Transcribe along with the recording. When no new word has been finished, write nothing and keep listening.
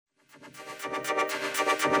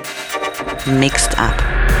Mixed Up.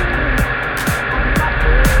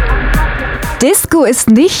 Disco ist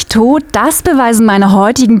nicht tot, das beweisen meine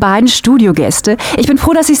heutigen beiden Studiogäste. Ich bin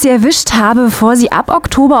froh, dass ich sie erwischt habe, bevor sie ab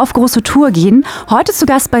Oktober auf große Tour gehen. Heute zu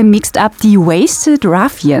Gast bei Mixed Up die Wasted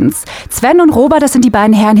Ruffians. Sven und Robert, das sind die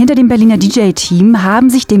beiden Herren hinter dem Berliner DJ-Team, haben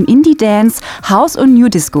sich dem Indie-Dance, House und New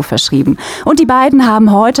Disco verschrieben. Und die beiden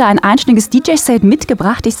haben heute ein einstündiges DJ-Set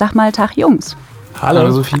mitgebracht. Ich sag mal Tag, Jungs.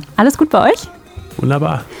 Hallo Sophie. Alles gut bei euch?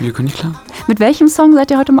 Wunderbar. Wir können nicht klar. Mit welchem Song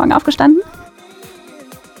seid ihr heute Morgen aufgestanden?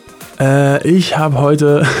 Ich habe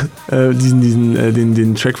heute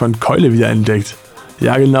den Track von Keule wieder entdeckt.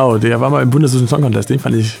 Ja, genau. Der war mal im Bundesvision Song Contest. Den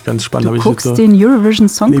fand ich ganz spannend. Du guckst den Eurovision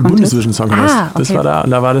Song Contest? Bundesvision Song Contest. Ah, okay. Das war da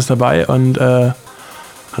und da war das dabei und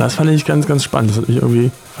das fand ich ganz, ganz spannend. Das fand ich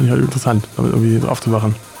heute interessant, damit irgendwie drauf zu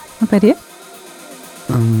wachen. Und bei dir?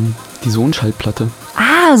 Die Sohn-Schallplatte.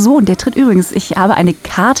 Ah, so, und der tritt übrigens, ich habe eine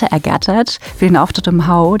Karte ergattert für den Auftritt im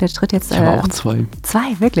Hau. Der tritt jetzt. Ich habe auch zwei.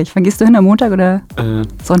 Zwei, wirklich? Wann gehst du hin, am Montag oder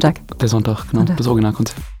Sonntag? Der Sonntag, genau. Sonntag. Das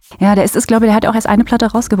Originalkonzert. Ja, ich glaube, der hat auch erst eine Platte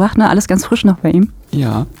rausgebracht, ne? Alles ganz frisch noch bei ihm.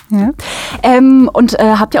 Ja. Und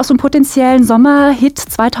habt ihr auch so einen potenziellen Sommerhit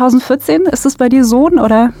 2014? Ist das bei dir Sohn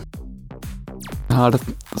oder? Ja,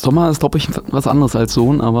 Sommer ist, glaube ich, was anderes als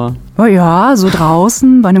Sohn, aber... Oh ja, so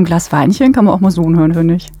draußen bei einem Glas Weinchen kann man auch mal Sohn hören,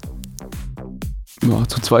 finde ich. Ja,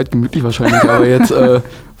 zu zweit gemütlich wahrscheinlich, aber jetzt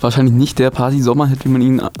wahrscheinlich nicht der Party-Sommerhit, wie man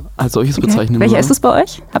ihn als solches bezeichnen würde. Welcher ist es bei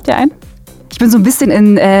euch? Habt ihr einen? Ich bin so ein bisschen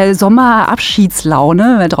in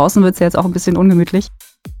Sommerabschiedslaune, weil draußen wird es ja jetzt auch ein bisschen ungemütlich.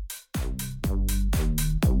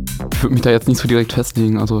 Ich würde mich da jetzt nicht so direkt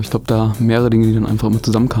festlegen, also ich glaube, da mehrere Dinge, die dann einfach immer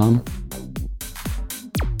zusammenkamen.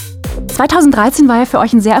 2013 war ja für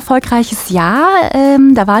euch ein sehr erfolgreiches Jahr.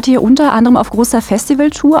 Da wart ihr unter anderem auf großer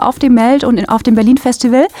Festivaltour auf dem Meld und auf dem Berlin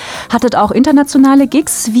Festival. Hattet auch internationale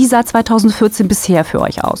Gigs. Wie sah 2014 bisher für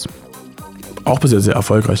euch aus? Auch bisher sehr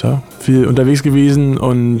erfolgreich, ja. Viel unterwegs gewesen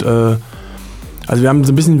und also wir haben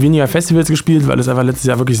so ein bisschen weniger Festivals gespielt, weil es einfach letztes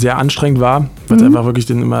Jahr wirklich sehr anstrengend war. Weil es einfach wirklich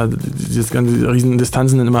dann immer diese ganzen riesen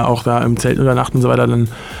Distanzen dann immer auch da im Zelt übernachten und so weiter, dann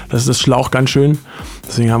das schlaucht ganz schön.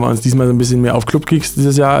 Deswegen haben wir uns diesmal so ein bisschen mehr auf Club-Gigs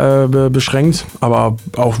dieses Jahr beschränkt, aber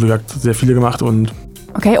auch, wie gesagt, sehr viele gemacht. Und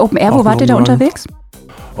okay, Open Air, wo wart ihr da unterwegs?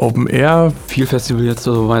 Open Air. Viel Festival jetzt,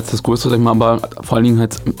 also war jetzt das Größte, sag ich mal, aber vor allen Dingen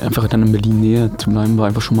halt einfach dann in Berlin Nähe zu bleiben, war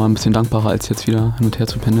einfach schon mal ein bisschen dankbarer, als jetzt wieder hin und her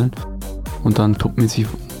zu pendeln. Und dann clubmäßig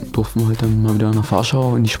durften wir halt dann mal wieder nach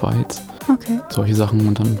Warschau in die Schweiz. Okay. Solche Sachen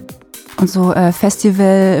und dann... Und so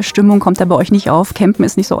Festivalstimmung kommt da bei euch nicht auf? Campen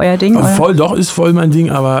ist nicht so euer Ding? Voll, doch, ist voll mein Ding,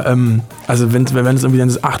 aber also wenn es irgendwie dann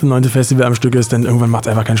das 8., 9. Festival am Stück ist, dann irgendwann macht es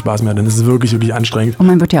einfach keinen Spaß mehr. Dann ist es wirklich, wirklich anstrengend. Und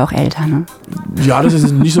man wird ja auch älter, ne? Ja, das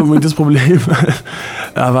ist nicht so unbedingt das Problem.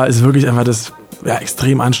 Aber es ist wirklich einfach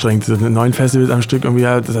extrem anstrengend. 9 Festivals am Stück, irgendwie,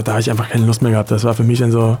 da habe ich einfach keine Lust mehr gehabt. Das war für mich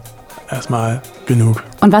dann so erstmal genug.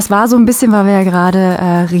 Und was war so ein bisschen, weil wir ja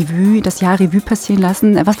gerade das Jahr Revue passieren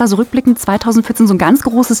lassen, was war so rückblickend 2014 so ein ganz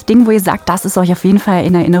großes Ding, wo ihr sagt, das ist euch auf jeden Fall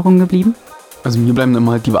in Erinnerung geblieben? Also mir bleiben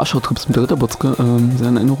immer halt die Warschau-Trips mit der Butztke sehr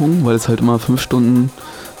in Erinnerung, weil es halt immer 5 Stunden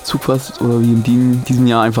Zugfahrt oder wie in diesem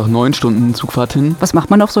Jahr einfach 9 Stunden Zugfahrt hin. Was macht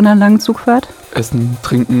man auf so einer langen Zugfahrt? Essen,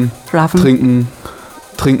 trinken, schlafen. Trinken.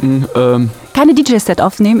 Keine DJ-Set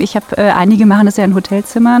aufnehmen. Ich habe einige machen das ja in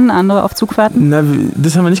Hotelzimmern, andere auf Zugfahrten. Na,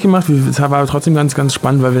 das haben wir nicht gemacht. Das war aber trotzdem ganz, ganz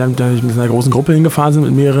spannend, weil wir dann mit einer großen Gruppe hingefahren sind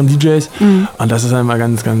mit mehreren DJs. Mhm. Und das ist dann immer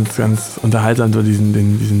ganz, ganz, ganz unterhaltsam, so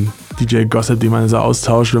diesen DJ-Gossip, den man so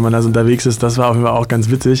austauscht, wenn man da so unterwegs ist. Das war auf jeden Fall auch ganz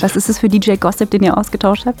witzig. Was ist das für DJ-Gossip, den ihr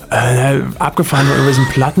ausgetauscht habt? Abgefahren von irgendwelchen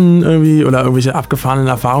Platten irgendwie oder irgendwelche abgefahrenen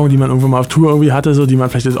Erfahrungen, die man irgendwann mal auf Tour irgendwie hatte, so, die man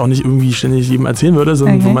vielleicht jetzt auch nicht irgendwie ständig jedem erzählen würde,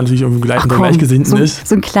 sondern wo man natürlich irgendwie gleich unter Gleichgesinnten ist.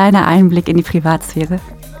 So ein kleiner Einblick in die Privatsphäre.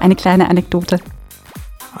 Eine kleine Anekdote.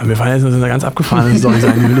 Aber wir fahren jetzt in einer ganz abgefahrenen Story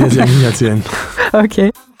sein, die will ich jetzt ja nicht erzählen.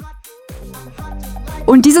 Okay.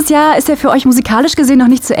 Und dieses Jahr ist ja für euch musikalisch gesehen noch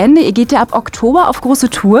nicht zu Ende. Ihr geht ja ab Oktober auf große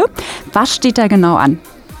Tour. Was steht da genau an?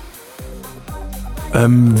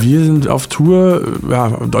 Wir sind auf Tour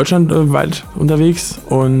deutschlandweit unterwegs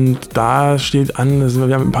und da steht an,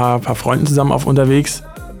 wir haben mit ein paar Freunden zusammen auf unterwegs.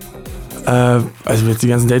 Also jetzt die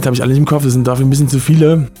ganzen Dates habe ich alle nicht im Kopf, das sind dafür ein bisschen zu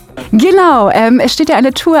viele. Genau, es steht ja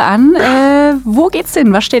eine Tour an. Wo geht's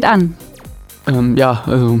hin? Was steht an?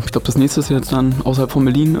 Also ich glaube, das nächste ist jetzt dann außerhalb von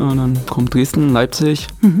Berlin. Dann kommt Dresden, Leipzig,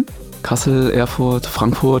 Kassel, Erfurt,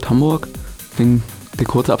 Frankfurt, Hamburg. Der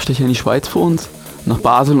kurze Abstecher in die Schweiz für uns, nach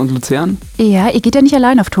Basel und Luzern. Ja, ihr geht ja nicht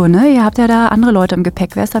allein auf Tour, ne? Ihr habt ja da andere Leute im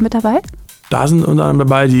Gepäck. Wer ist da mit dabei? Da sind unter anderem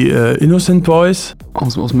dabei die Innocent Boys.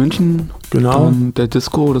 Aus München. Genau. Dann der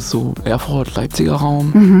Disco, das ist so Erfurt, Leipziger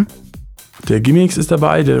Raum. Mhm. Der Gimmicks ist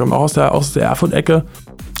dabei, der kommt auch aus der Erfurt-Ecke.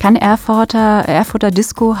 Kann Erfurter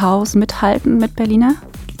Disco-Haus mithalten mit Berliner?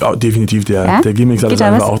 Ja, definitiv, der Gimmicks hat das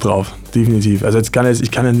einfach auch drauf. Definitiv. Also ich kann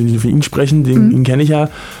ja nicht für ihn sprechen, ihn kenne ich ja,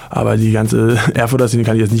 aber die ganze Erfurter Szene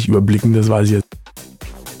kann ich jetzt nicht überblicken, das weiß ich jetzt.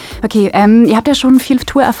 Okay, ihr habt ja schon viel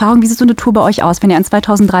Tourerfahrung. Wie sieht so eine Tour bei euch aus, wenn ihr an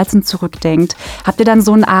 2013 zurückdenkt? Habt ihr dann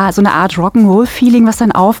so eine Art Rock'n'Roll-Feeling, was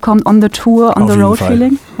dann aufkommt, on the tour, on the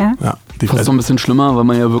road-Feeling? Ja, fast so ein bisschen schlimmer, weil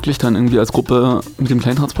man ja wirklich dann irgendwie als Gruppe mit dem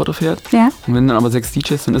Kleintransporter fährt. Ja. Und wenn dann aber 6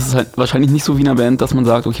 DJs, dann ist es halt wahrscheinlich nicht so wie in einer Band, dass man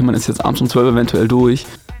sagt, okay, man ist jetzt abends um 12 eventuell durch,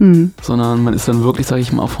 sondern man ist dann wirklich, sag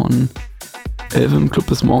ich mal, von 11 im Club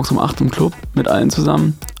bis morgens um 8 im Club mit allen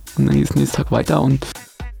zusammen und dann geht es nächsten Tag weiter und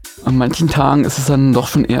an manchen Tagen ist es dann doch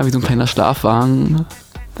schon eher wie so ein kleiner Schlafwagen.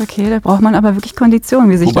 Okay, da braucht man aber wirklich Kondition,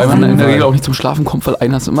 wie sich Wobei das man in der Regel auch nicht zum Schlafen kommt, weil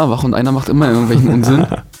einer ist immer wach und einer macht immer irgendwelchen Unsinn.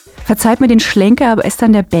 Verzeiht mir den Schlenker, aber ist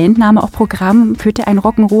dann der Bandname auch Programm? Führt ihr ein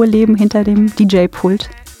Rock'n'Roll-Leben hinter dem DJ-Pult?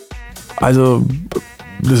 Also,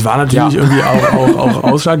 das war natürlich irgendwie auch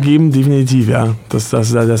ausschlaggebend, definitiv, ja. Das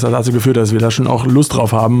hat dazu geführt, dass wir da schon auch Lust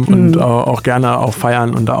drauf haben und auch gerne auch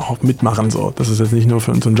feiern und da auch mitmachen. So. Dass es jetzt nicht nur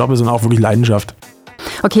für uns ein Job ist, sondern auch wirklich Leidenschaft.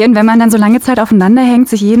 Okay, und wenn man dann so lange Zeit aufeinander hängt,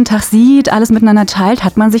 sich jeden Tag sieht, alles miteinander teilt,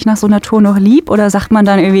 hat man sich nach so einer Tour noch lieb oder sagt man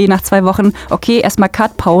dann irgendwie nach 2 Wochen, okay, erstmal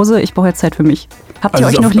Cut, Pause, ich brauche jetzt Zeit für mich? Habt ihr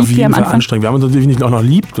euch noch lieb wie am Anfang? Anstrengend. Wir haben uns natürlich nicht auch noch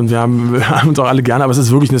lieb und wir haben uns auch alle gerne, aber es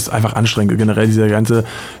ist wirklich einfach anstrengend. Generell das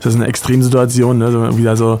ist eine Extremsituation, ne? So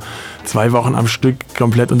wieder so 2 Wochen am Stück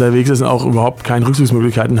komplett unterwegs ist und auch überhaupt keine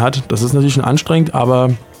Rückzugsmöglichkeiten hat. Das ist natürlich schon anstrengend, aber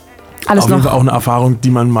auf jeden Fall auch eine Erfahrung, die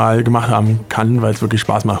man mal gemacht haben kann, weil es wirklich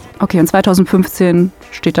Spaß macht. Okay, und 2015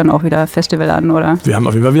 steht dann auch wieder Festival an, oder? Wir haben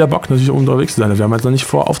auf jeden Fall wieder Bock, natürlich unterwegs zu sein. Wir haben jetzt noch nicht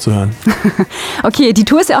vor, aufzuhören. Okay, die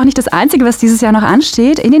Tour ist ja auch nicht das Einzige, was dieses Jahr noch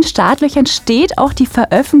ansteht. In den Startlöchern steht auch die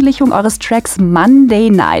Veröffentlichung eures Tracks Monday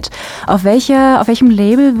Night. Auf welchem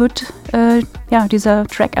Label wird dieser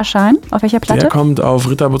Track erscheinen? Auf welcher Platte? Der kommt auf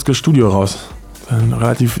Butzke Studio raus. Ein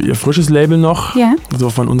relativ frisches Label noch, so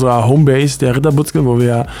von unserer Homebase der Butzke, wo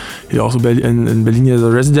wir hier auch so in Berlin hier so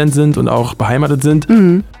Resident sind und auch beheimatet sind.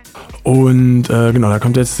 Und da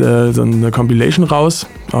kommt jetzt so eine Compilation raus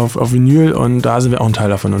auf Vinyl und da sind wir auch ein Teil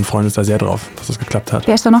davon und freuen uns da sehr drauf, dass das geklappt hat.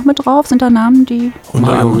 Wer ist da noch mit drauf? Sind da Namen, die...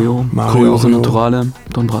 Mario, Naturale,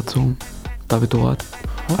 Don Brazzo, David Dorat.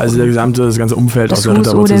 Also das ganze Umfeld aus der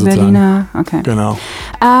Ritterbutzke sozusagen. Berliner, okay. Genau.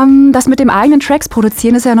 Das mit dem eigenen Tracks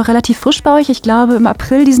produzieren ist ja noch relativ frisch bei euch. Ich glaube, im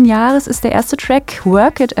April diesen Jahres ist der erste Track,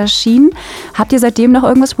 Work It, erschienen. Habt ihr seitdem noch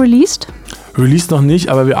irgendwas released? Released noch nicht,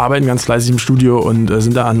 aber wir arbeiten ganz fleißig im Studio und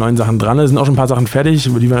sind da an neuen Sachen dran. Es sind auch schon ein paar Sachen fertig,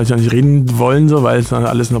 über die wir natürlich noch nicht reden wollen, so, weil es dann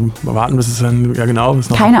alles noch warten, bis es dann, ist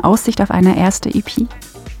noch... Keine Aussicht auf eine erste EP?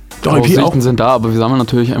 Doch, Aussichten sind da, aber wir sammeln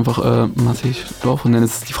natürlich einfach massig drauf und dann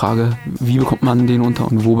ist die Frage, wie bekommt man den unter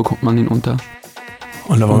und wo bekommt man den unter?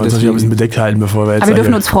 Und da wollen wir uns natürlich ein bisschen bedeckt halten, bevor wir jetzt... Aber wir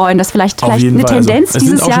dürfen uns freuen, dass vielleicht eine Tendenz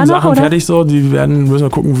dieses Jahr noch, oder? Es sind auch schon Sachen fertig so, müssen wir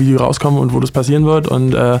gucken, wie die rauskommen und wo das passieren wird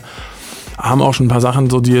und haben auch schon ein paar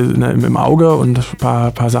Sachen so die im Auge und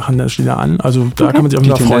ein paar Sachen stehen da an. Also da kann man sich auch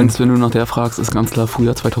wieder freuen. Die Tendenz, wenn du nach der fragst, ist ganz klar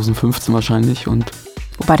Frühjahr 2015 wahrscheinlich und...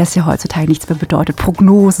 Wobei das ja heutzutage nichts mehr bedeutet.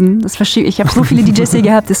 Prognosen, ich habe so viele DJs hier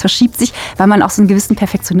gehabt, das verschiebt sich, weil man auch so einen gewissen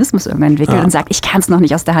Perfektionismus irgendwann entwickelt und sagt, ich kann es noch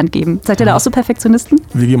nicht aus der Hand geben. Seid ihr da auch so Perfektionisten?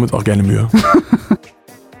 Wir geben uns auch gerne Mühe.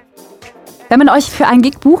 Wenn man euch für einen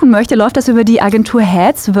Gig buchen möchte, läuft das über die Agentur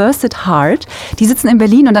Heads vs. Heart. Die sitzen in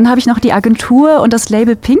Berlin und dann habe ich noch die Agentur und das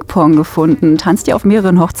Label Ping Pong gefunden. Tanzt ihr auf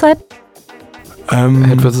mehreren Hochzeiten?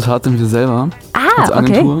 Head vs. Heart sind wir selber als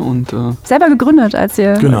Agentur. Okay. Und, selber gegründet, als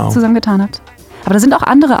ihr zusammengetan habt. Aber da sind auch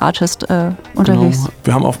andere Artists unterwegs. Genau.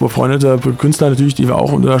 Wir haben auch befreundete Künstler natürlich, die wir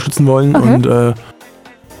auch unterstützen wollen. Okay. Und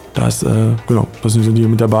da sind die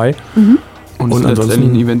mit dabei. Und es ist letztendlich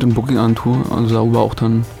ein Event- und Booking-Agentur. Also darüber auch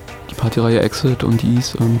dann die Partyreihe Exit und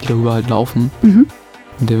Ease, die darüber halt laufen. In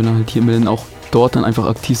der wir dann halt hier in Berlin auch dort dann einfach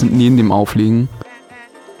aktiv sind, neben dem Auflegen.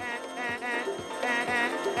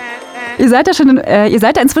 Ihr seid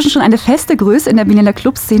da inzwischen schon eine feste Größe in der Berliner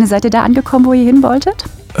Clubszene. Seid ihr da angekommen, wo ihr hin wolltet?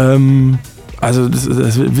 Also das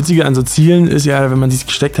Witzige an so Zielen ist ja, wenn man sich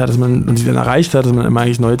gesteckt hat und sie dann erreicht hat, dass man immer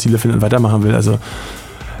eigentlich neue Ziele findet und weitermachen will. Also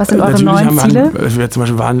was sind eure neuen Ziele? Wir zum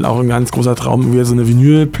Beispiel waren auch ein ganz großer Traum, irgendwie so eine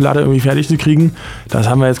Vinylplatte irgendwie fertig zu kriegen. Das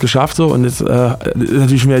haben wir jetzt geschafft so und jetzt ist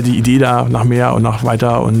natürlich schon wieder die Idee da nach mehr und nach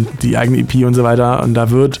weiter und die eigene EP und so weiter und da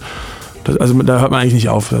hört man eigentlich nicht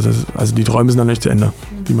auf. Also die Träume sind noch nicht zu Ende,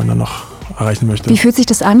 die man dann noch erreichen möchte. Wie fühlt sich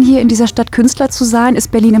das an, hier in dieser Stadt Künstler zu sein?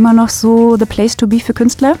 Ist Berlin immer noch so the place to be für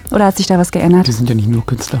Künstler? Oder hat sich da was geändert? Wir sind ja nicht nur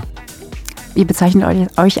Künstler. Ihr bezeichnet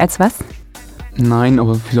euch als was? Nein,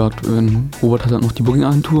 aber wie gesagt, Robert hat halt noch die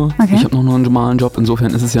Booking-Agentur. Okay. Ich habe noch einen normalen Job.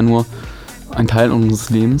 Insofern ist es ja nur ein Teil unseres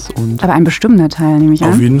Lebens. Und Aber ein bestimmter Teil, nehme ich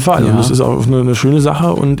an. Auf jeden Fall. Ja. Und das ist auch eine schöne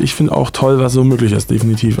Sache und ich finde auch toll, was so möglich ist,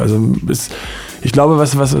 definitiv. Also ich glaube,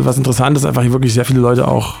 was interessant ist, einfach hier wirklich sehr viele Leute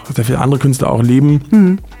auch, sehr viele andere Künstler auch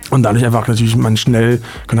leben und dadurch einfach natürlich man schnell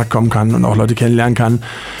in Kontakt kommen kann und auch Leute kennenlernen kann,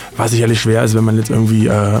 was sicherlich schwer ist, wenn man jetzt irgendwie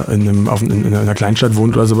in einer Kleinstadt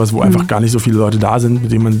wohnt oder sowas, wo einfach gar nicht so viele Leute da sind,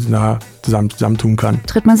 mit denen man da zusammentun kann.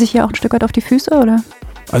 Tritt man sich hier auch ein Stück weit auf die Füße, oder?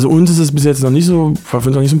 Also uns ist es bis jetzt noch nicht so, für uns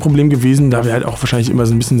noch nicht so ein Problem gewesen, da wir halt auch wahrscheinlich immer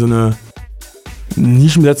so ein bisschen so eine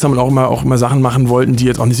Nischen besetzt haben und auch immer Sachen machen wollten, die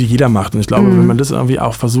jetzt auch nicht so jeder macht. Und ich glaube, wenn man das irgendwie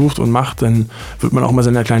auch versucht und macht, dann wird man auch mal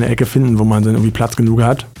seine kleine Ecke finden, wo man dann irgendwie Platz genug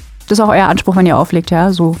hat. Das ist auch euer Anspruch, wenn ihr auflegt,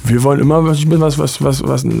 ja? So. Wir wollen immer was wir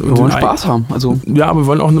wollen Spaß haben. Also. Ja, aber wir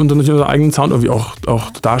wollen auch unseren eigenen Sound irgendwie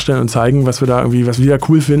auch darstellen und zeigen, was wir da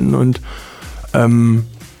cool finden und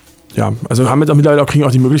ja, also haben jetzt auch mittlerweile kriegen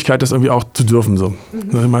auch die Möglichkeit, das irgendwie auch zu dürfen. So.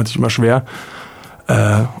 Das ist natürlich immer schwer.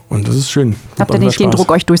 Und das ist schön. Habt ihr nicht den Druck,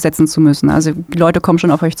 euch durchsetzen zu müssen? Also die Leute kommen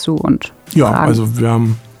schon auf euch zu und ja, fragen. Also wir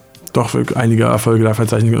haben doch einige Erfolge da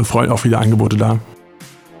verzeichnet und freuen auch viele Angebote da.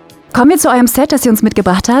 Kommen wir zu eurem Set, das ihr uns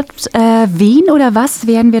mitgebracht habt. Wen oder was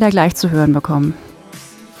werden wir da gleich zu hören bekommen?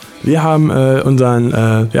 Wir haben unseren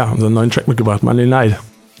neuen Track mitgebracht, Monday Night.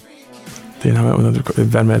 Den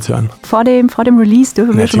werden wir jetzt hören. Vor dem Release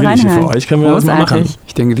dürfen wir schon reinhören. Für euch können wir das mal machen.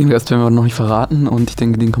 Ich denke, den Rest werden wir noch nicht verraten und ich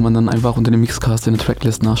denke, den kann man dann einfach unter dem Mixcast in der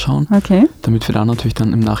Tracklist nachschauen. Okay. Damit wir da natürlich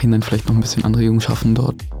dann im Nachhinein vielleicht noch ein bisschen Anregungen schaffen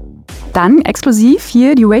dort. Dann exklusiv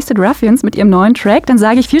hier die Wasted Ruffians mit ihrem neuen Track. Dann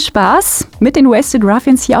sage ich viel Spaß mit den Wasted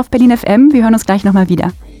Ruffians hier auf Berlin FM. Wir hören uns gleich nochmal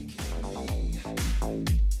wieder.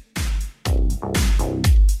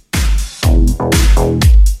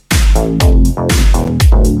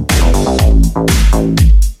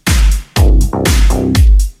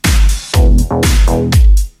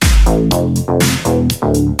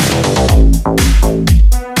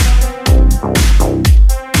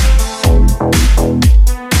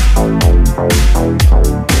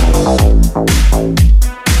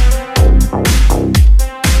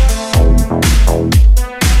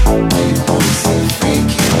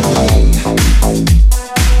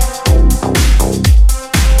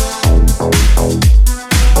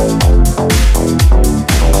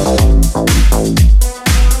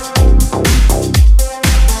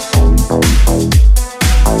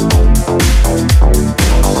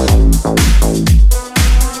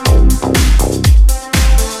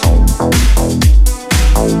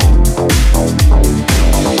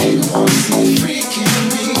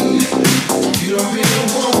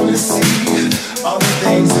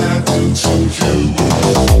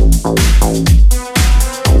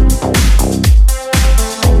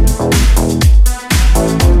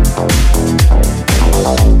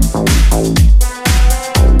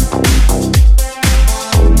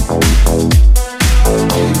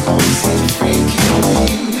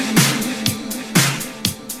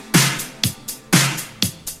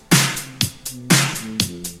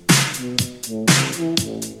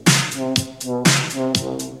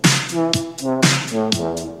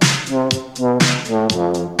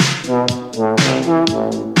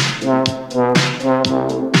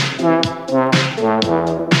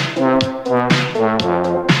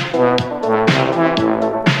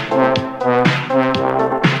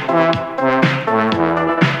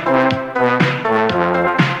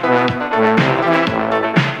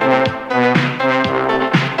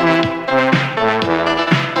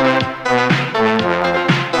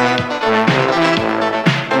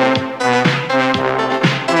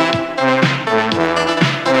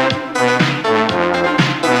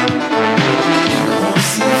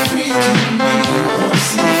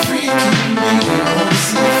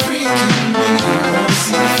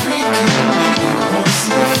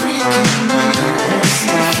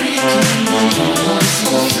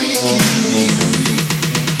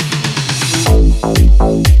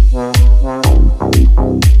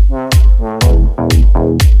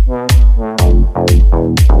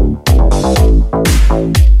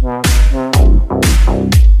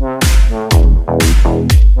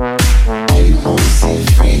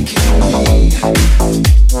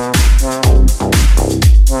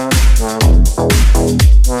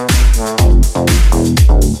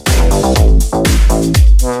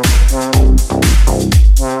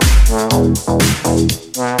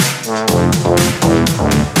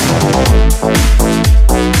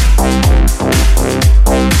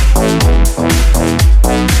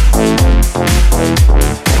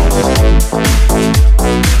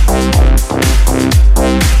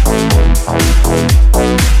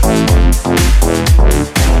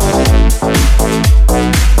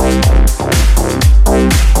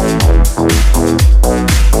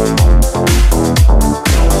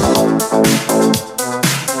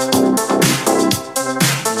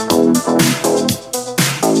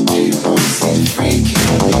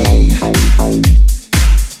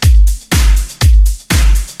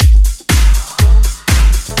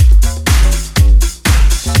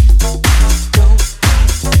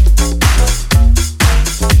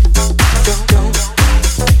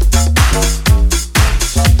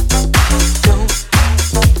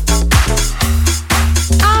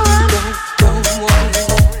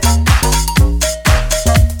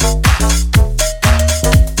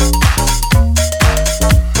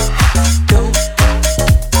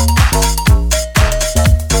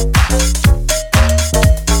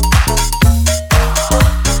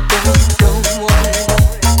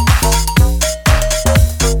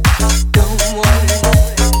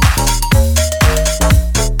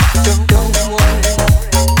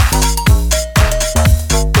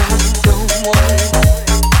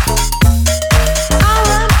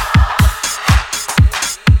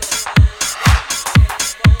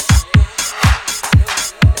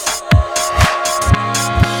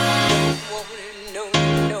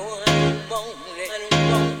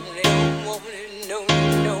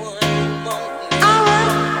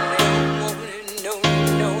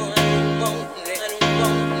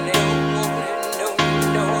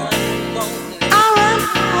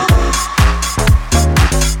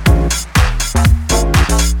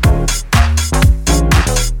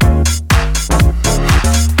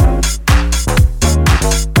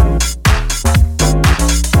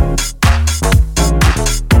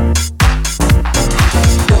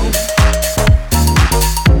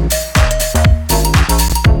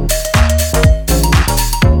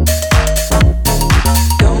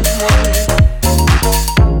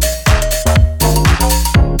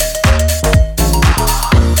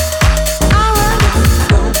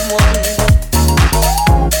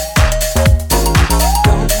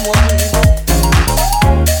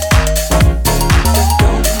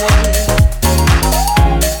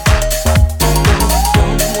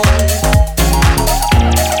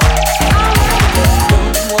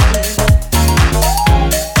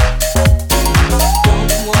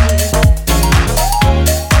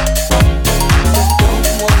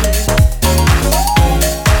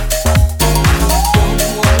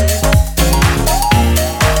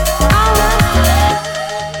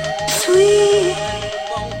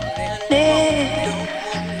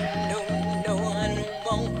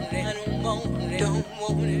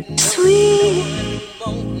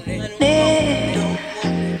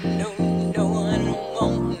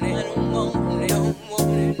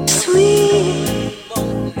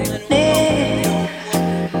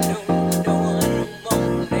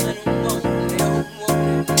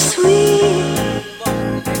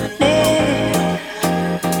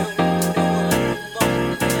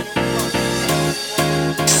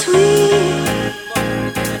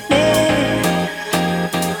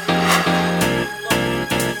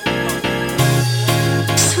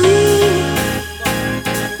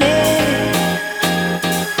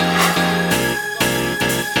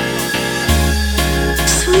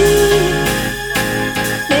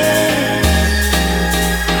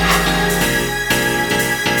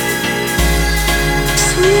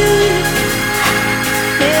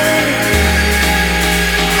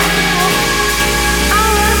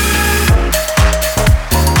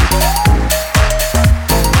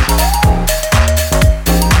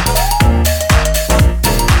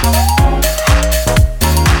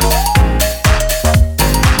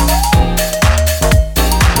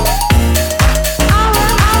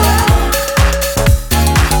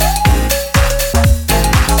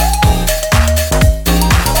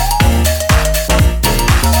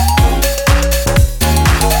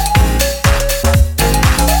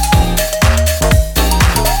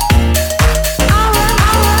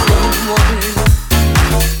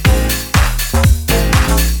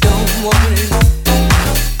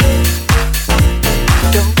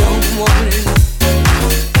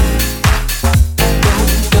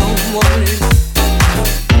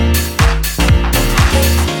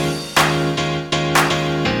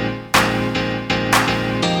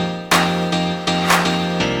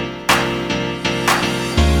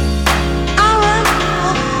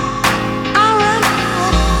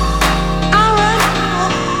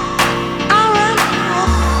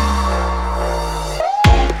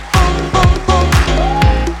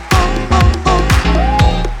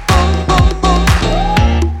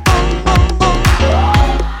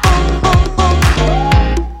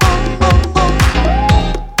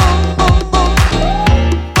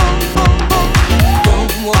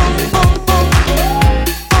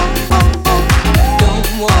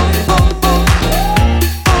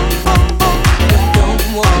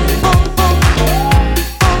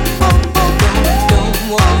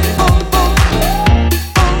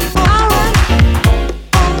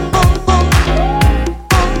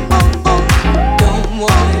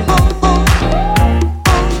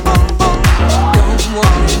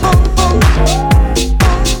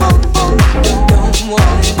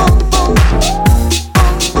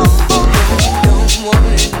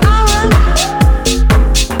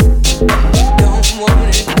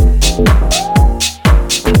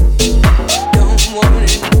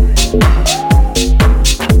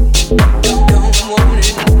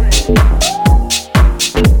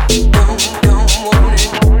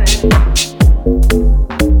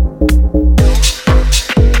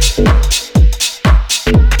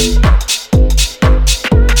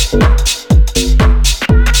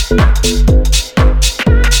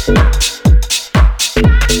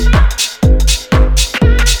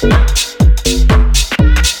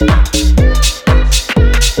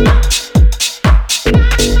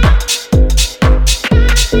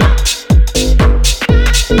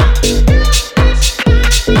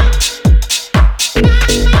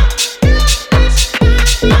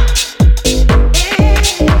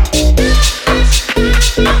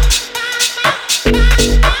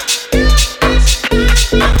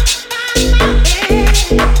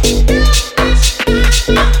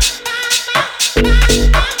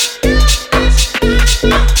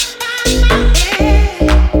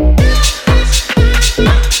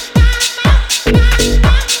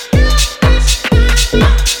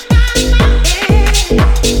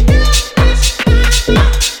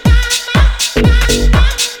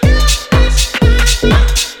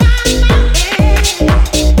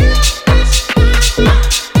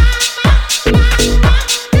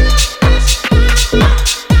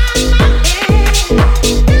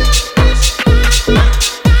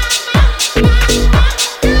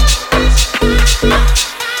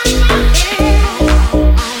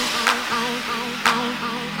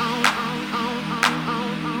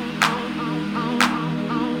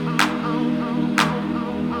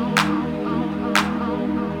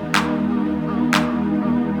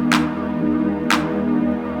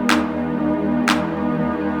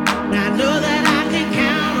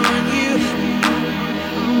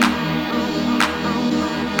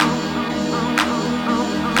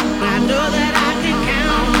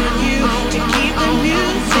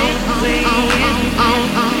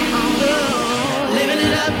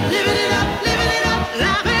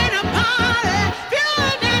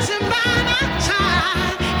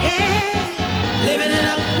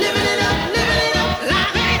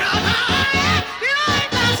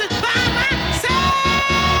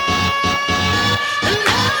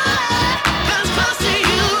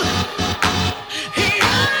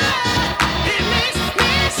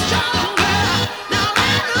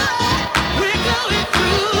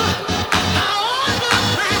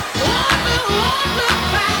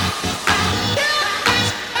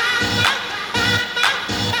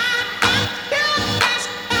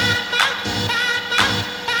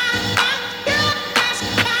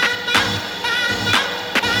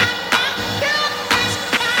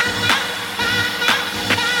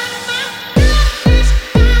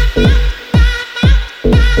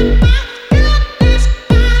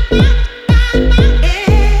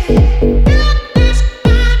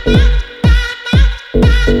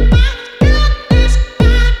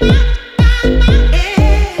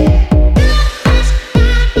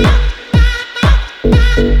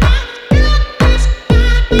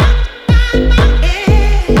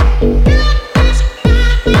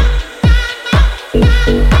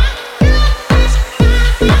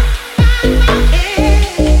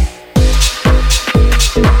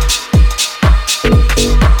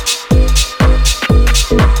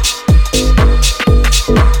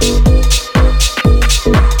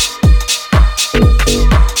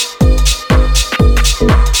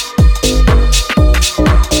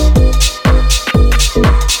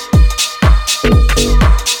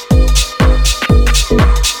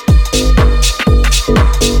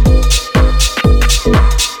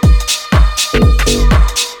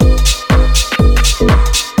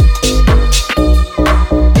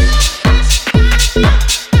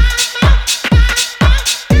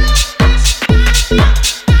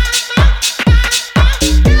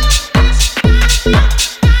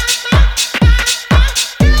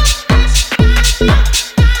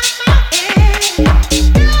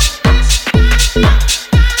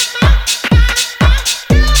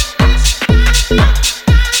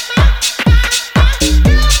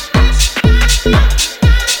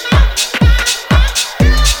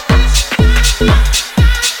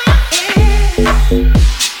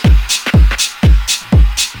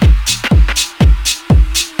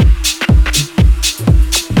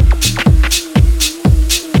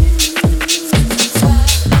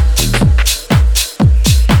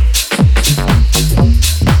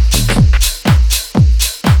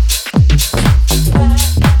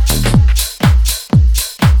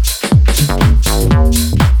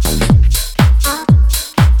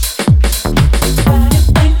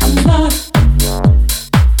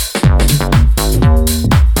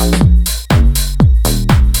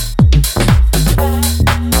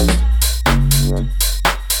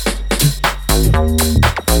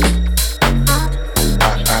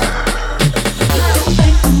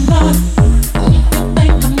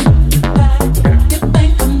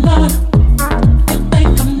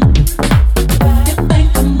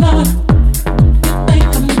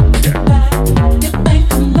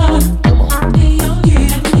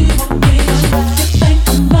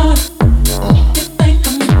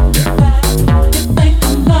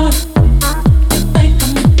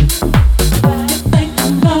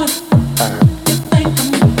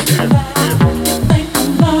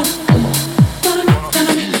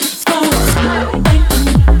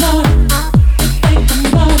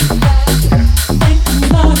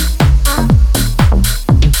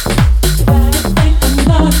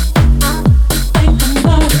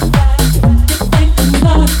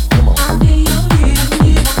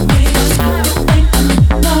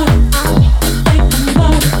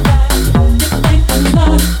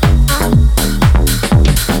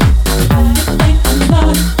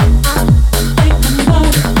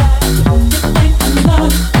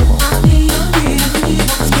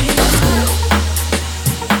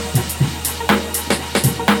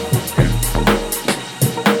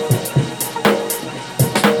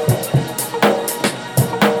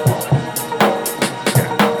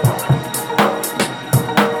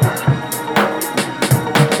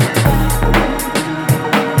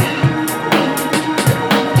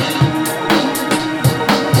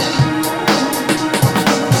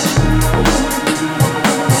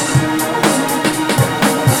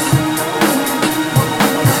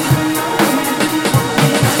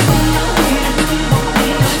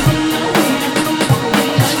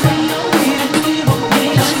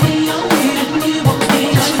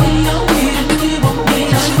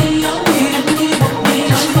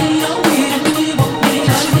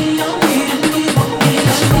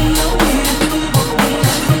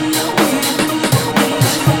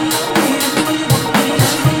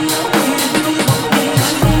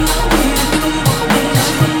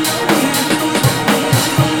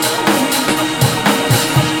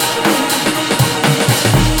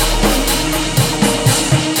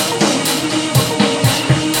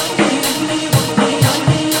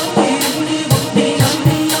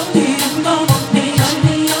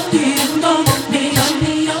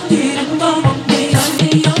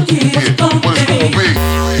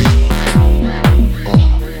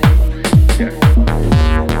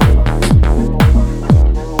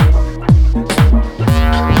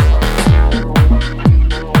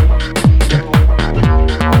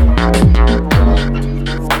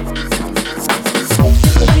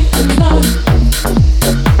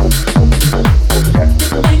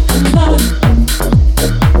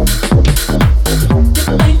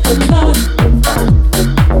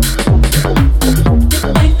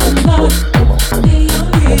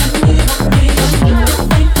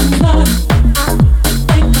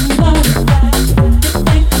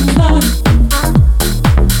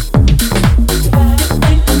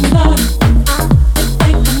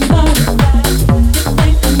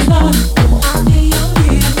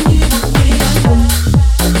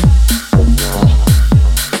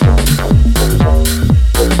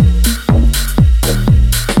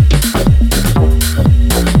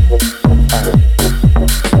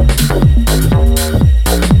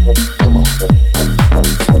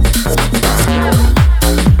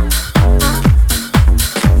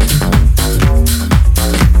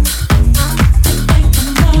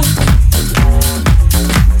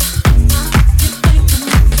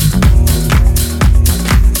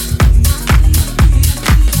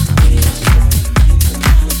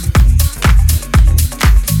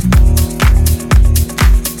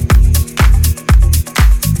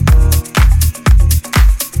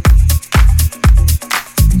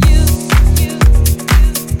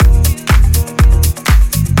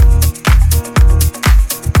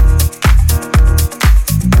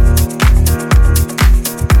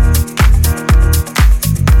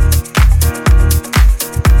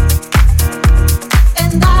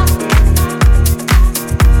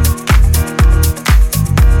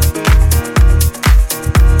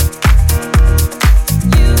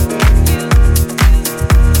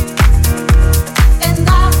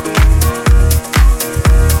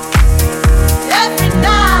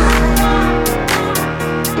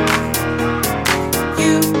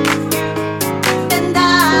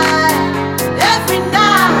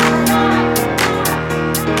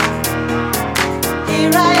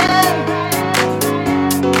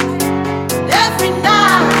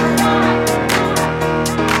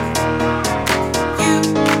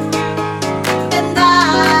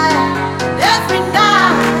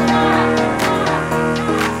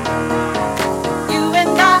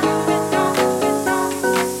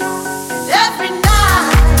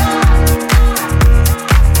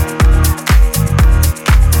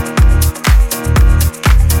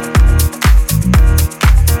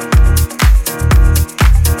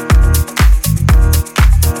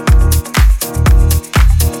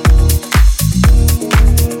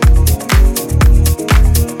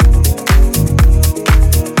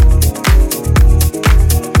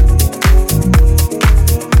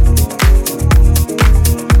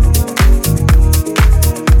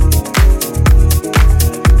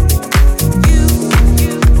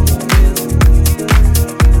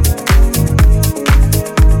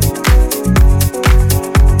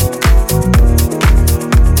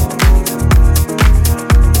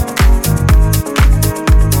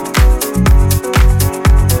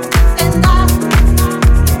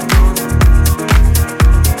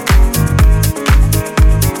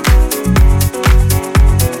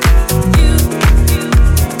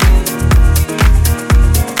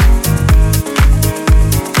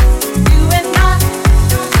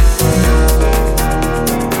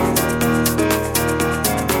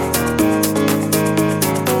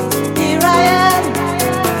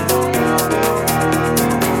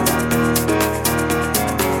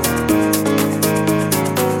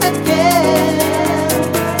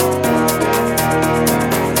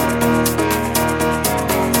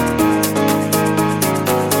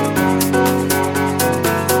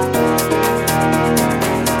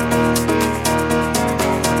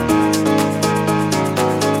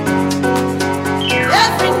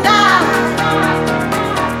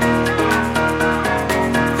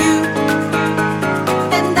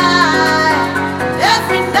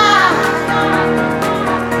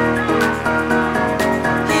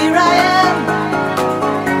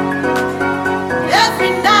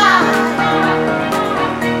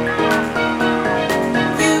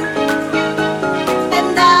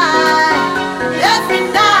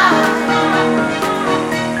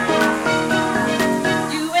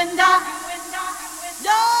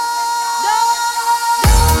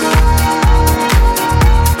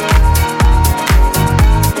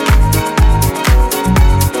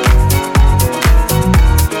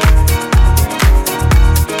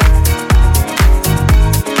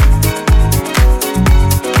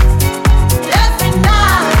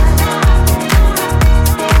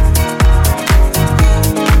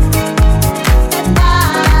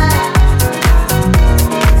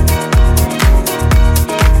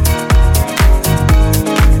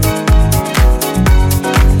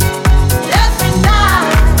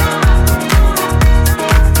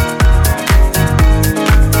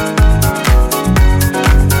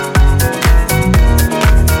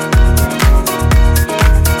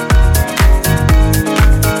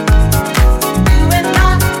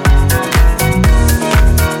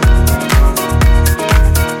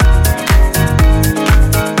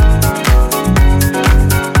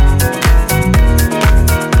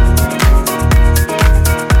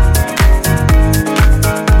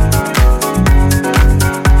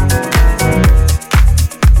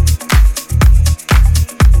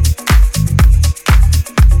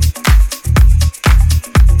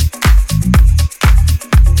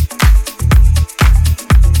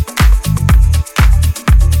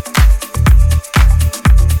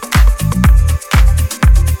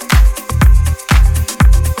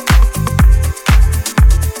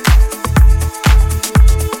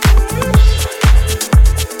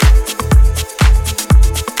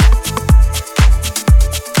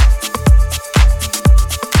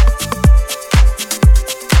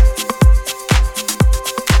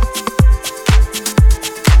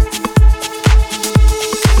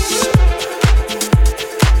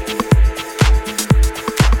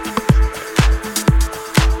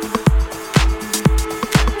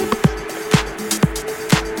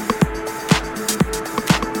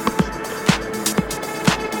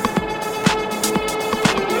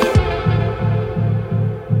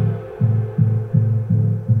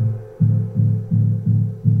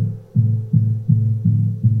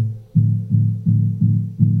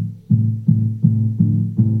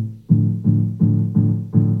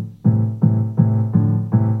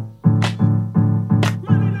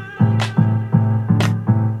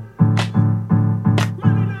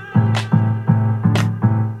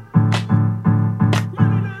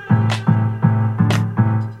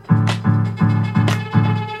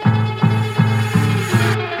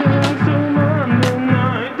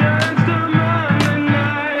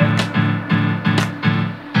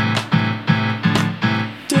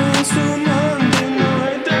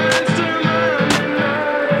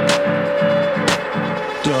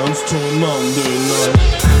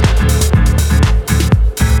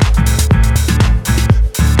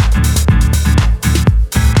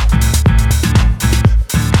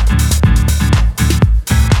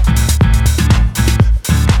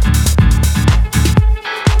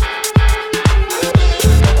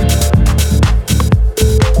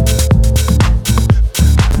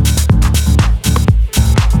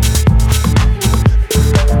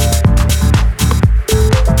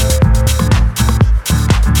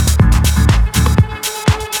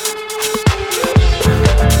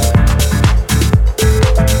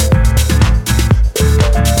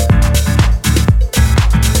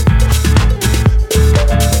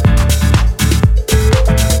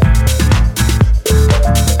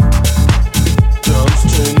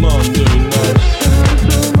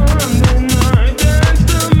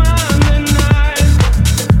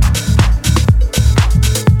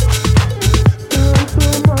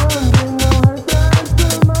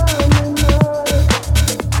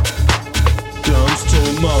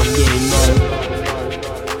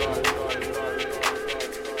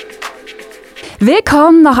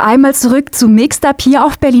 Willkommen noch einmal zurück zu Mixed Up hier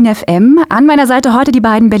auf Berlin FM. An meiner Seite heute die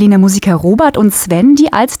beiden Berliner Musiker Robert und Sven,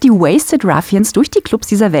 die als die Wasted Ruffians durch die Clubs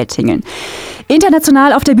dieser Welt tingeln.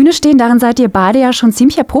 International auf der Bühne stehen, darin seid ihr beide ja schon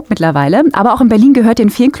ziemlich erprobt mittlerweile. Aber auch in Berlin gehört ihr in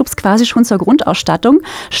vielen Clubs quasi schon zur Grundausstattung.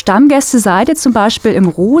 Stammgäste seid ihr zum Beispiel im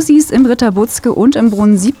Rosis, im Ritter Butzke und im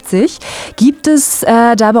Brunnen 70. Gibt es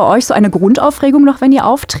da bei euch so eine Grundaufregung noch, wenn ihr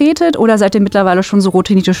auftretet? Oder seid ihr mittlerweile schon so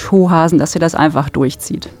routinierte Showhasen, dass ihr das einfach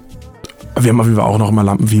durchzieht? Wir haben auf jeden Fall auch noch immer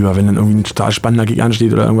Lampenfieber. Wenn dann irgendwie ein total spannender Gig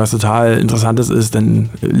ansteht oder irgendwas total Interessantes ist, dann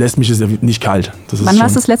lässt mich das nicht kalt. Wann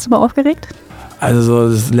warst du das letzte Mal aufgeregt? Also so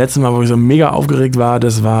das letzte Mal, wo ich so mega aufgeregt war,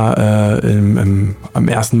 das war am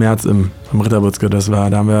 1. März im Ritter Butzke. Da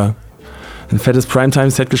haben wir ein fettes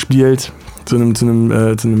Primetime-Set gespielt. Der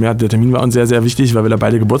Termin war uns sehr, sehr wichtig, weil wir da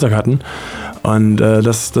beide Geburtstag hatten. Und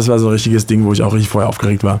das war so ein richtiges Ding, wo ich auch richtig vorher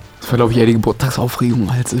aufgeregt war. Das war, glaube ich, eher die Geburtstagsaufregung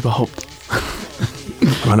als überhaupt.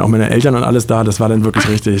 Da waren auch meine Eltern und alles da, das war dann wirklich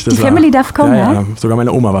richtig. Die Family darf kommen, ja? Ja, sogar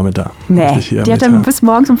meine Oma war mit da. Nee, die hat dann bis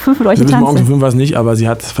morgens um 5 mit euch getanzt. Bis morgens um 5 war es nicht, aber sie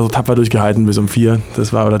hat so tapfer durchgehalten bis um 4.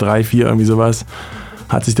 Das war, oder 3, 4, irgendwie sowas.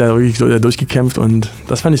 Hat sich da wirklich durchgekämpft und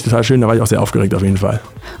das fand ich total schön, da war ich auch sehr aufgeregt auf jeden Fall.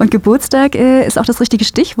 Und Geburtstag ist auch das richtige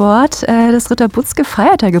Stichwort. Das Ritter Butzke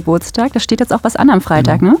feiert der Geburtstag. Da steht jetzt auch was an am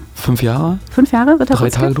Freitag, ne? 5 Jahre. 5 Jahre Ritter Butzke? 3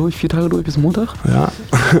 Tage durch, 4 Tage durch bis Montag. Ja,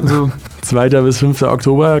 also 2. bis 5.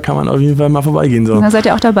 Oktober kann man auf jeden Fall mal vorbeigehen. So. Da seid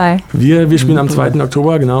ihr auch dabei. Wir spielen am 2.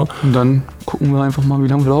 Oktober, genau. Und dann gucken wir einfach mal, wie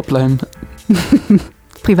lange wir überhaupt bleiben.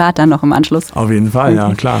 Privat dann noch im Anschluss. Auf jeden Fall,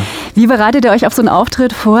 ja, klar. Wie bereitet ihr euch auf so einen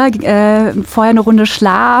Auftritt vor? Vorher eine Runde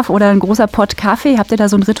Schlaf oder ein großer Pott Kaffee? Habt ihr da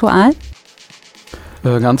so ein Ritual?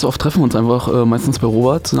 Ganz oft treffen wir uns einfach meistens bei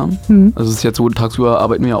Robert zusammen. Also es ist jetzt so, tagsüber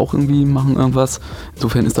arbeiten wir ja auch irgendwie, machen irgendwas.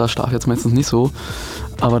 Insofern ist da Schlaf jetzt meistens nicht so.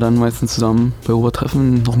 Aber dann meistens zusammen bei Robert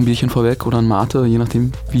treffen, noch ein Bierchen vorweg oder ein Mate, je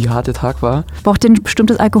nachdem, wie hart der Tag war. Braucht ihr ein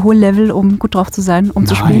bestimmtes Alkohollevel, um gut drauf zu sein, um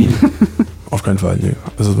zu spielen? Auf keinen Fall, nee.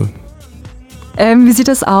 Also wie sieht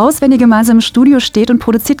es aus, wenn ihr gemeinsam im Studio steht und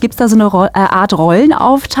produziert? Gibt es da so eine Art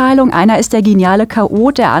Rollenaufteilung? Einer ist der geniale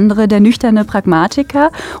Chaot, der andere der nüchterne Pragmatiker?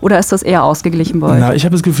 Oder ist das eher ausgeglichen bei euch? Na, ich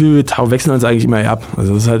habe das Gefühl, wir wechseln uns eigentlich immer eher ab.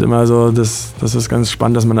 Also das ist halt immer so, das ist ganz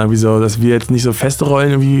spannend, dass man irgendwie so, dass wir jetzt nicht so feste Rollen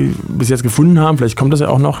irgendwie bis jetzt gefunden haben. Vielleicht kommt das ja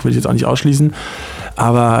auch noch, will ich jetzt auch nicht ausschließen.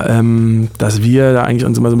 Aber dass wir da eigentlich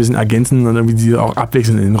uns immer so ein bisschen ergänzen und irgendwie die auch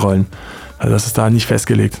abwechseln in den Rollen. Also das ist da nicht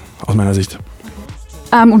festgelegt, aus meiner Sicht.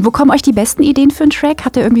 Und wo kommen euch die besten Ideen für einen Track?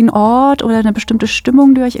 Habt ihr irgendwie einen Ort oder eine bestimmte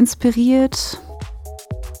Stimmung, die euch inspiriert?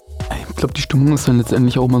 Ich glaube, die Stimmung ist dann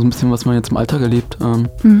letztendlich auch mal so ein bisschen, was man jetzt im Alltag erlebt. Wo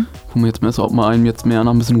man jetzt mehr so, ob man einem jetzt mehr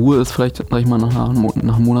nach ein bisschen Ruhe ist, vielleicht sag ich mal nach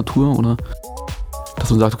einem Monat Tour oder dass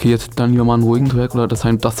man sagt, okay, jetzt dann lieber mal einen ruhigen Track oder dass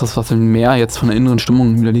das was dann mehr jetzt von der inneren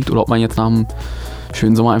Stimmung wieder liegt oder ob man jetzt nach einem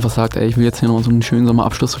schönen Sommer einfach sagt, ey, ich will jetzt hier noch so einen schönen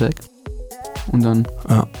Sommerabschlusstrack. Und dann.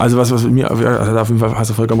 Ja, also was mir, also auf jeden Fall hast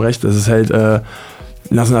du vollkommen recht, das ist halt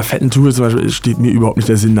nach so einer fetten Tour zum Beispiel steht mir überhaupt nicht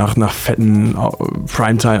der Sinn nach fetten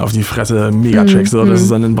Primetime auf die Fresse Megatracks. So.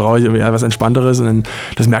 Dann brauche ich irgendwie was Entspannteres. Und dann,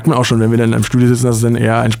 das merkt man auch schon, wenn wir dann im Studio sitzen, dass es dann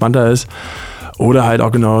eher entspannter ist. Oder halt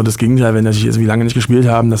auch genau das Gegenteil, wenn natürlich irgendwie lange nicht gespielt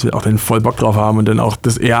haben, dass wir auch dann voll Bock drauf haben und dann auch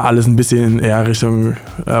das eher alles ein bisschen eher Richtung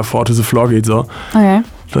Four to the Floor geht. So. Okay.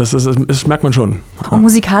 Das merkt man schon. Und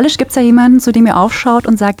musikalisch gibt es da jemanden, zu dem ihr aufschaut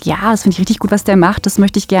und sagt, ja, das finde ich richtig gut, was der macht. Das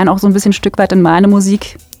möchte ich gerne auch so ein bisschen ein Stück weit in meine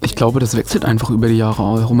Musik. Ich glaube, das wechselt einfach über die Jahre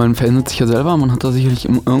auch. Man verändert sich ja selber. Man hat da sicherlich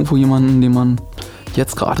irgendwo jemanden, den man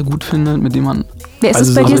jetzt gerade gut findet, mit dem man... Wer ist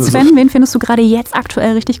es bei dir, Sven? Wen findest du gerade jetzt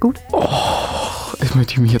aktuell richtig gut? Das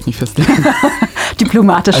möchte ich mich jetzt nicht festlegen.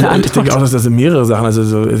 Diplomatische Antwort. Ich denke auch, dass das sind mehrere Sachen. Also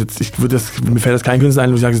mir fällt das kein Künstler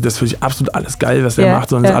ein, wo ich sage, das finde ich absolut alles geil, was der macht.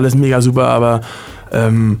 Sondern das ist alles mega super, aber...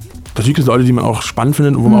 natürlich gibt es Leute, die man auch spannend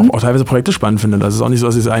findet und wo man auch teilweise Projekte spannend findet. Also es ist auch nicht so,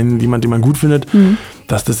 dass es jemand, den man gut findet,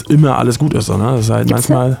 dass das immer alles gut ist. So, ne? Das ist halt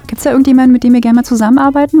Gibt's da irgendjemanden, mit dem ihr gerne mal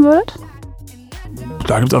zusammenarbeiten würdet?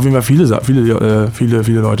 Da gibt es auf jeden Fall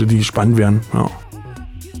viele Leute, die spannend wären. Ja.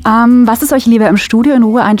 Was ist euch lieber, im Studio in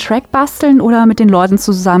Ruhe einen Track basteln oder mit den Leuten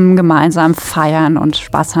zusammen gemeinsam feiern und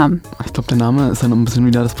Spaß haben? Ich glaube, der Name ist dann ein bisschen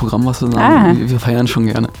wieder das Programm, was wir sagen. Wir feiern schon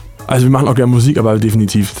gerne. Also wir machen auch gerne Musik, aber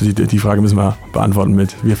definitiv, die Frage müssen wir beantworten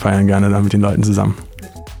mit, wir feiern gerne dann mit den Leuten zusammen.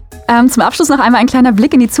 Zum Abschluss noch einmal ein kleiner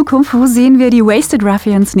Blick in die Zukunft. Wo sehen wir die Wasted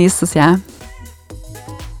Ruffians nächstes Jahr?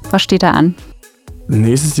 Was steht da an?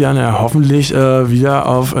 nächstes Jahr hoffentlich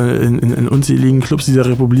wieder in unzähligen Clubs dieser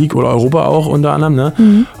Republik oder Europa auch unter anderem,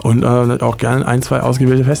 ne? Und auch gerne 1, 2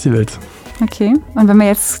 ausgewählte Festivals. Okay, und wenn wir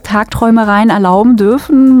jetzt Tagträumereien erlauben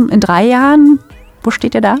dürfen, in 3 Jahren, wo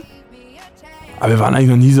steht ihr da? Aber wir waren eigentlich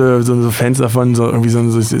noch nie so Fans davon,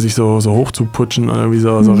 sich so hoch zu putschen und irgendwie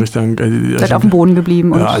so Richtung. Seid auf dem Boden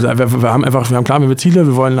geblieben. Ja, also wir haben klar, wir haben Ziele,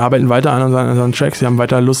 wir arbeiten weiter an unseren Tracks, wir haben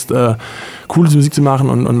weiter Lust, coole Musik zu machen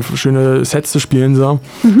und schöne Sets zu spielen. So.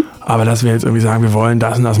 Aber dass wir jetzt irgendwie sagen, wir wollen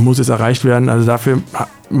das und das muss jetzt erreicht werden, also dafür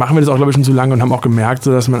machen wir das auch, glaube ich, schon zu lange und haben auch gemerkt,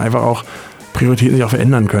 so, dass man einfach auch Prioritäten sich auch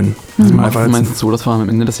verändern können. Du meinst so, dass wir am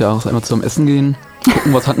Ende des Jahres einmal zusammen essen gehen,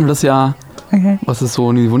 gucken, was hatten wir das Jahr? Okay. Was ist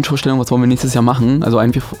so die Wunschvorstellung, was wollen wir nächstes Jahr machen? Also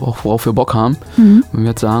eigentlich auch, worauf wir Bock haben. Wenn wir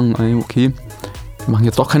jetzt sagen, okay, wir machen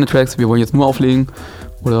jetzt doch keine Tracks, wir wollen jetzt nur auflegen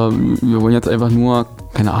oder wir wollen jetzt einfach nur,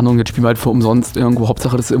 keine Ahnung, jetzt spielen wir halt für umsonst irgendwo,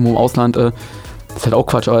 Hauptsache das ist irgendwo im Ausland, das ist halt auch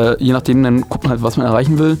Quatsch, aber je nachdem, dann guckt man halt, was man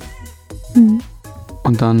erreichen will.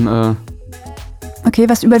 Und dann okay,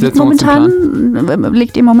 was überwiegt momentan?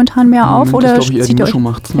 Legt ihr momentan mehr auf? Oder ich glaube, die Mischung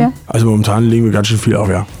macht's, ne? Ja. Also momentan legen wir ganz schön viel auf,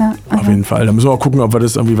 ja. Auf jeden Fall. Da müssen wir auch gucken, ob wir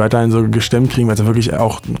das irgendwie weiterhin so gestemmt kriegen, weil es ja wirklich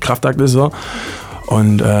auch ein Kraftakt ist. So.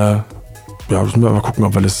 Und müssen wir mal gucken,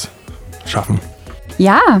 ob wir das schaffen.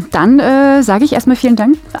 Ja, dann sage ich erstmal vielen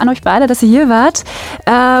Dank an euch beide, dass ihr hier wart.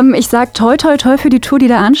 Ich sage toi, toi, toi für die Tour, die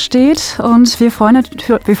da ansteht. Und wir freuen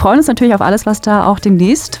uns natürlich auf alles, was da auch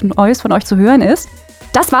demnächst Neues von euch zu hören ist.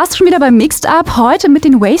 Das war's schon wieder beim Mixed Up, heute mit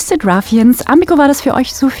den Wasted Ruffians. Am Mikro war das für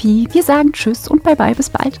euch Sophie. Wir sagen Tschüss und Bye-bye, bis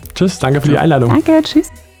bald. Tschüss, danke für die Einladung. Danke, tschüss.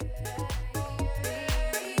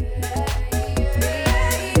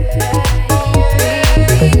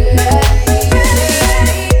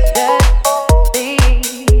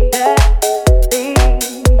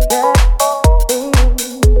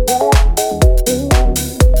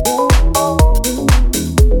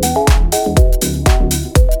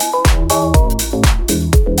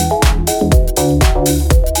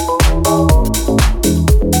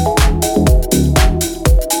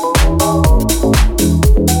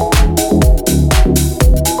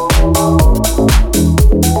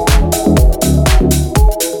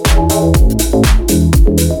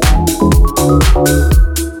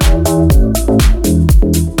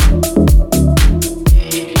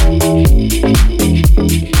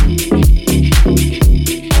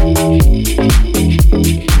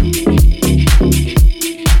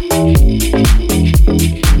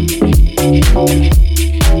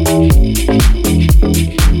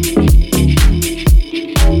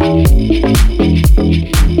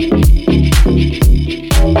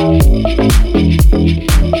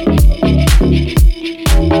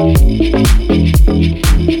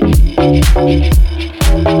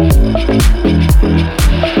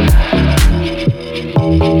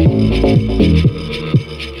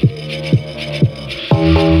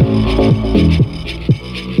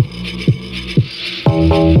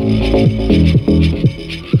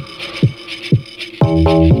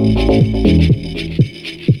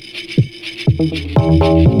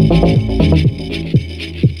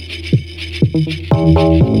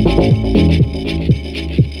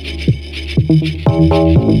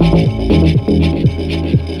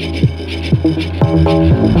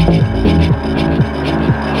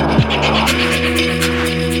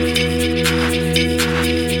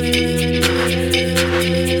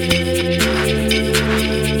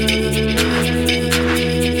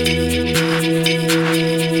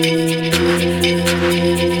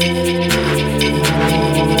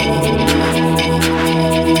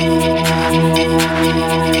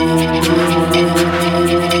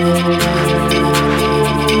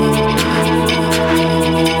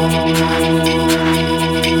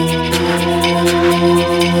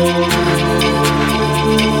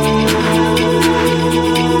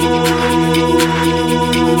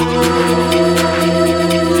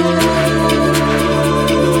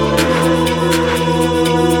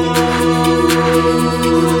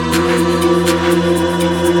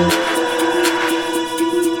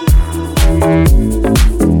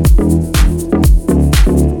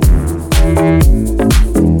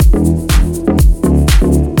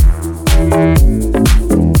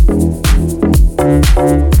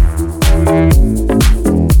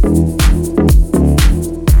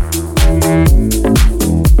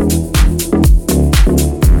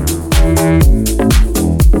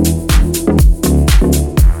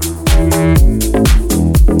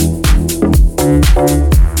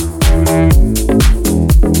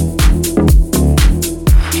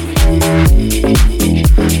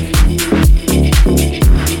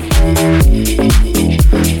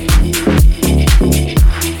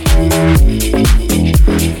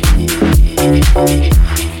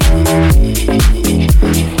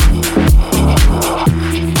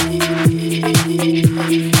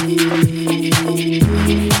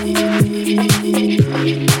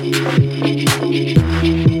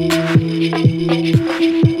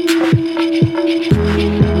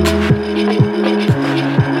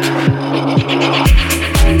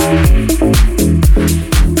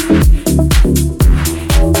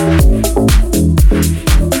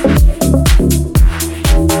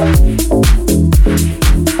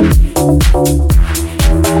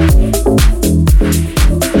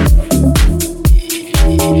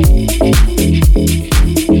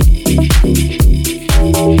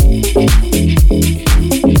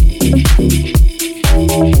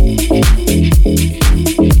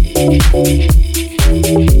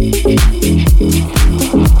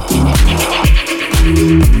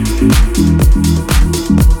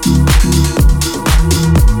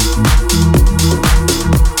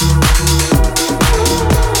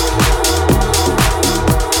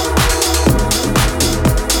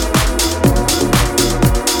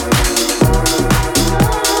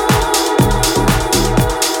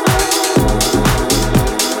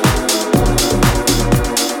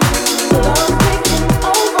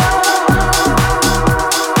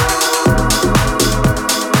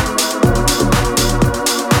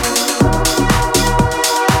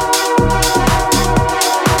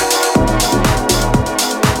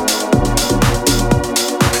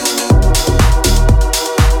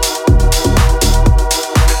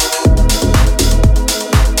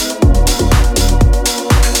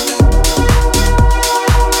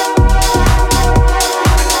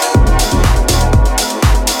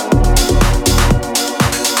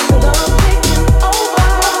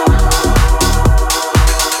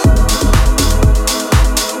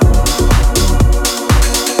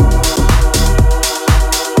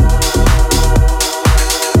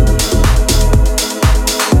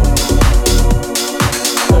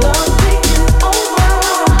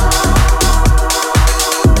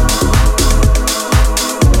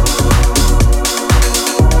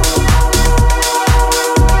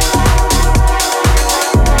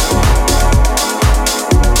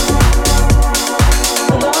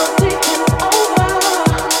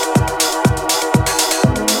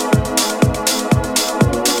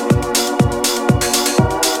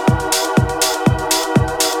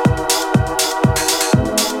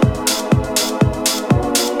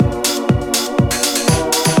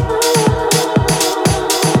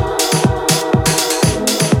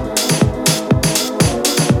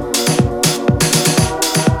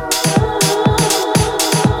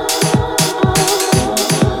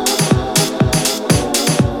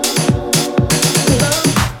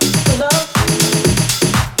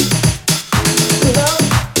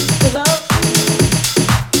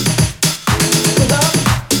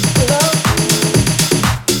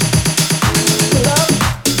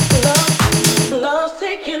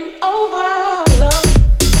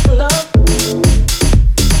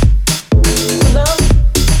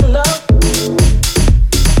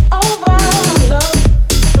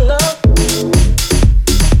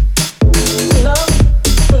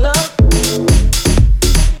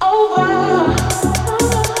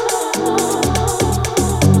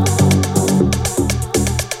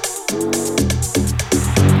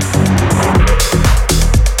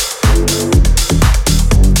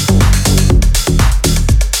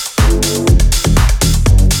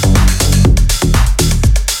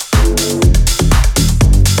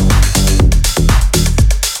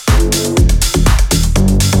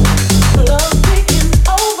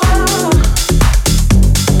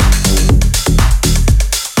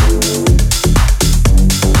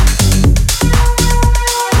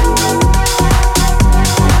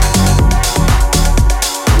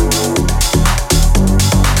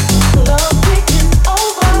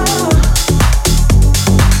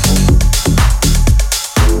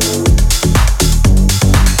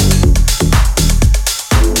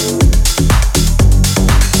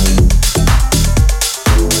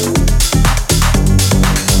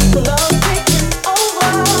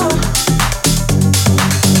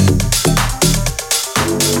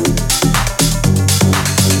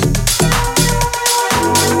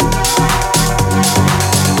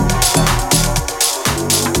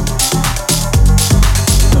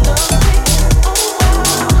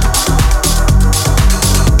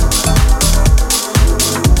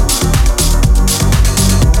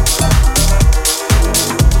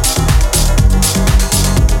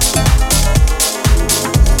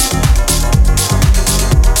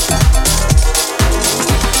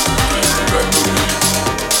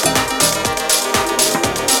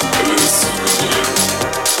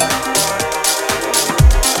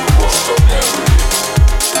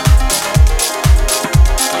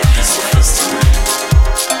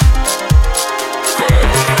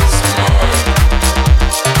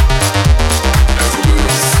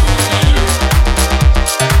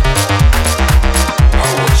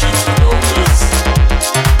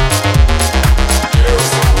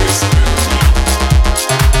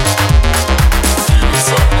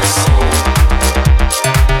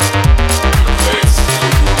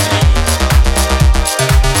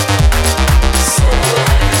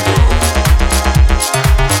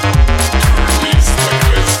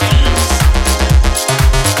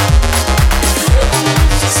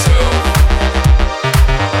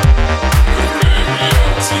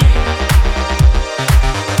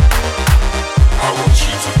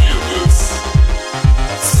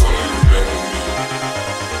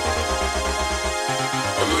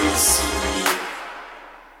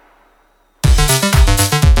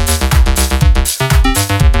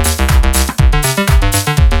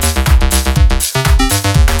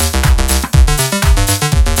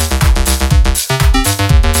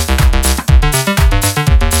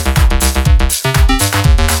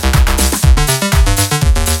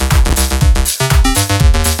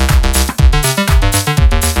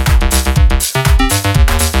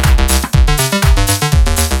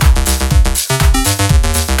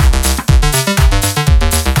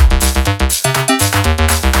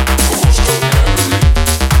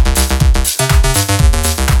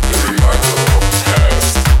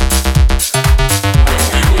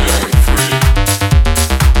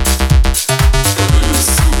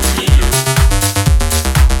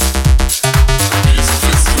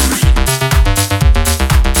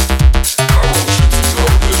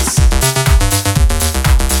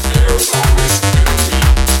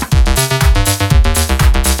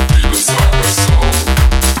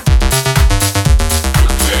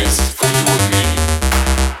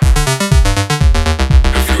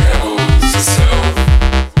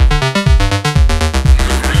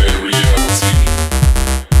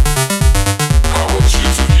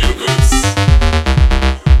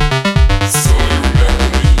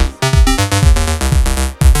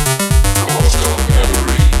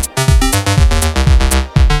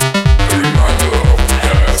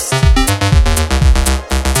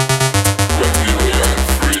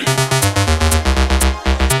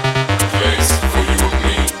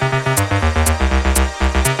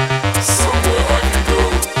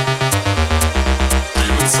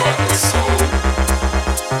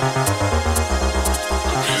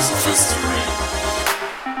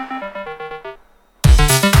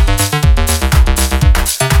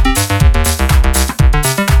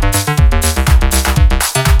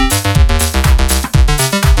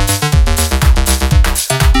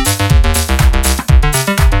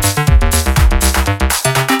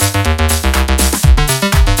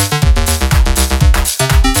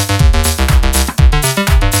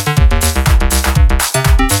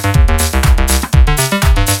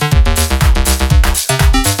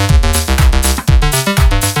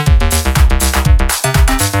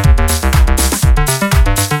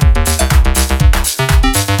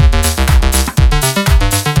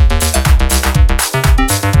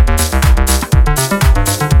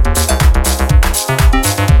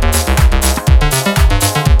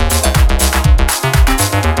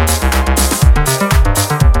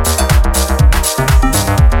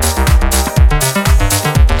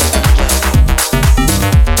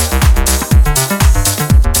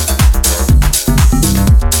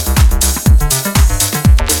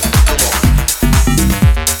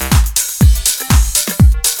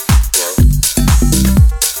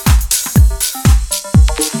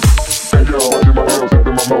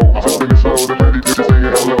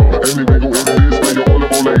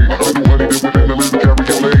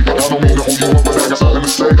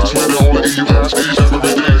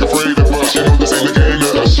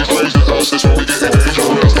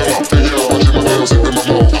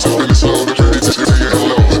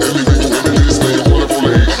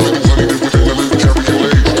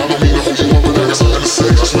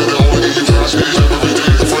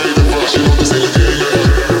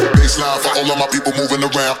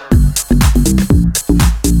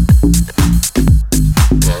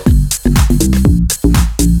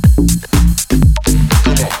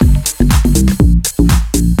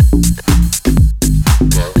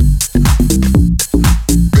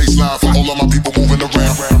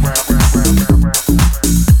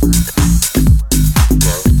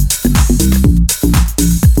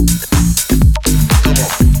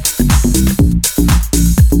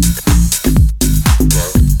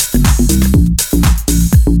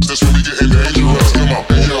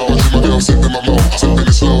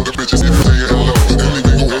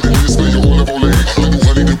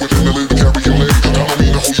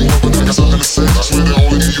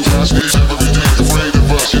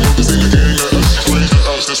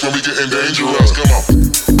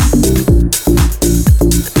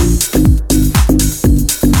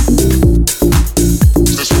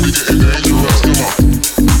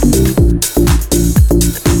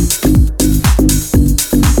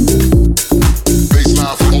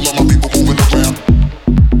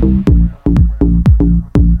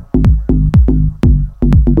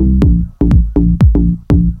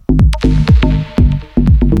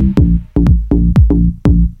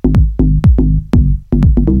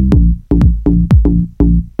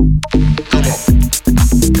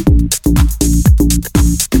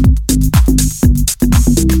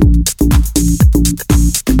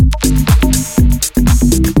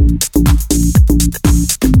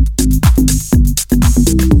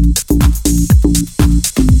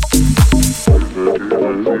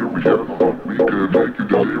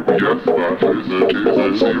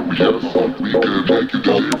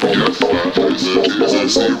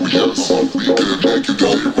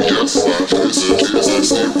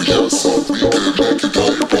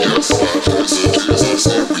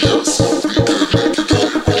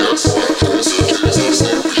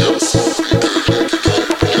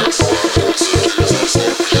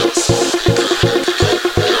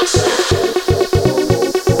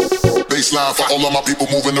 All of my people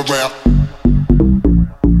moving around.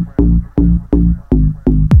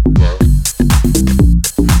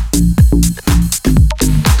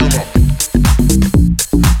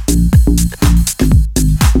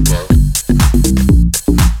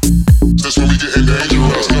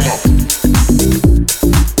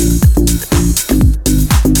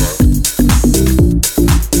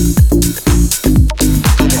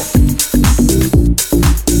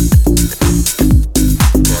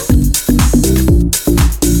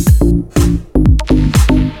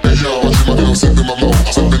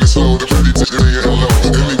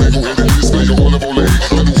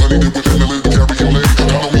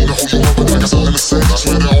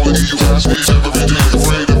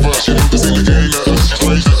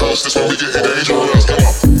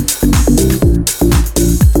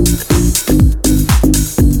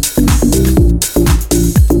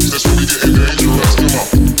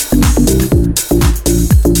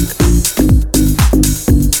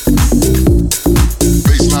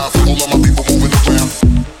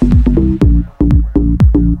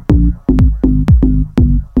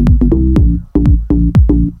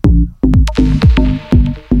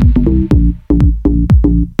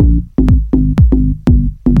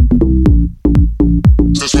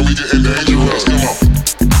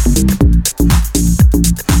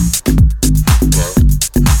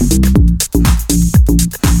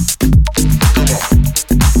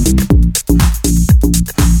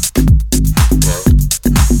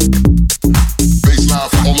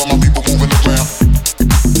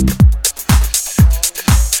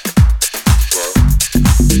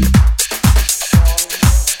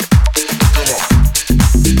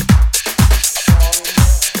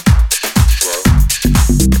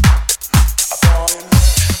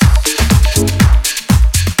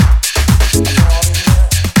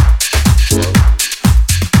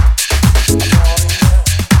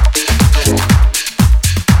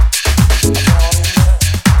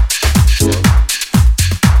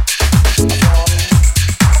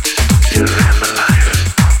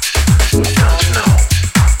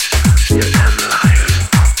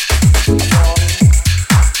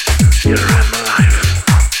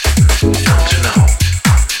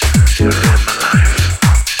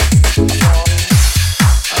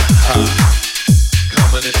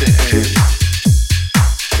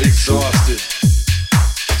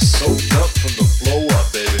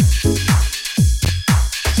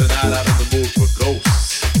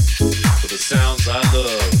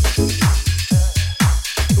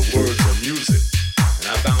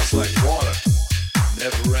 like